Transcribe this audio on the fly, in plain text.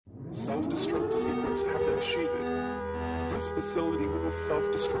self-destruct sequence has initiated. This facility will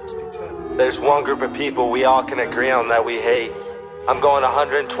self-destruct in 10. There's one group of people we all can agree on that we hate. I'm going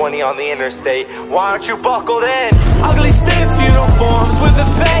 120 on the interstate. Why aren't you buckled in? Ugly stiff uniforms with a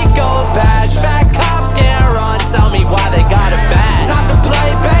fake gold badge. Fat cops can't run, tell me why they got it bad. Not to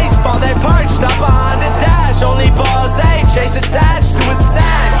play baseball, they perched up behind a dash. Only balls they chase attached to a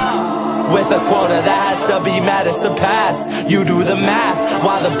sack. With a quota that has to be met or surpassed. You do the math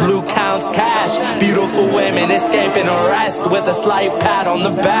while the blue counts cash. Beautiful women escaping arrest with a slight pat on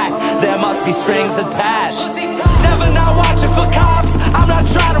the back. There must be strings attached. Never not watching for cops, I'm not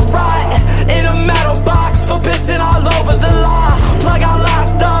trying to rot in a metal box for pissing all over the law. Plug got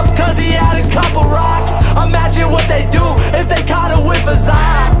locked up cause he had a couple rocks. Imagine what they do if they caught a whiff of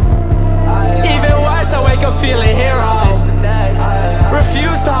Vizonne. Even worse, I wake up feeling hero.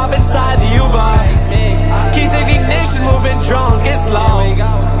 Refuse to hop inside the Uber. Keys in ignition, moving drunk, it's slow.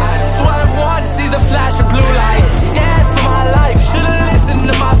 Swerve once, see the flash of blue lights. Scared for my life, should've listened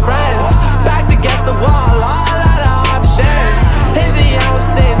to my friends. Backed against the wall, all out of options. Hit the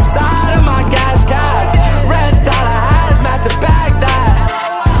ounce inside of my gas cap. Red dollar hazmat to bag that.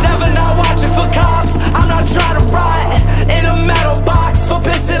 Never not watching for cops, I'm not trying to rot in a metal box for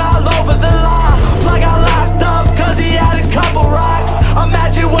pissing all over the law. Plug got locked up cause he had a couple rocks.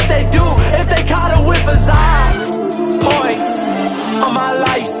 Imagine what they do if they caught a whiff of Vizonne. Points on my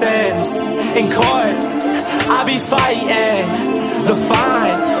license. In court, I be fighting the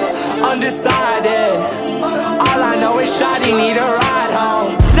fine, undecided. All I know is shawty need a ride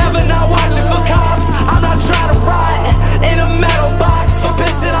home. Never not watching for cops, I'm not trying to rot in a metal box for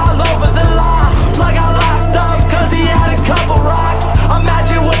pissing all over the law. Plug got locked up cause he had a couple rocks.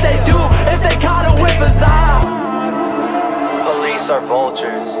 Imagine what they do if they caught a whiff of Vizonne. Police are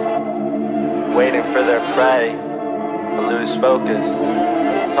vultures, waiting for their prey to lose focus.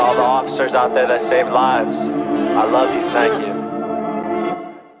 To all the officers out there that save lives, I love you, thank you.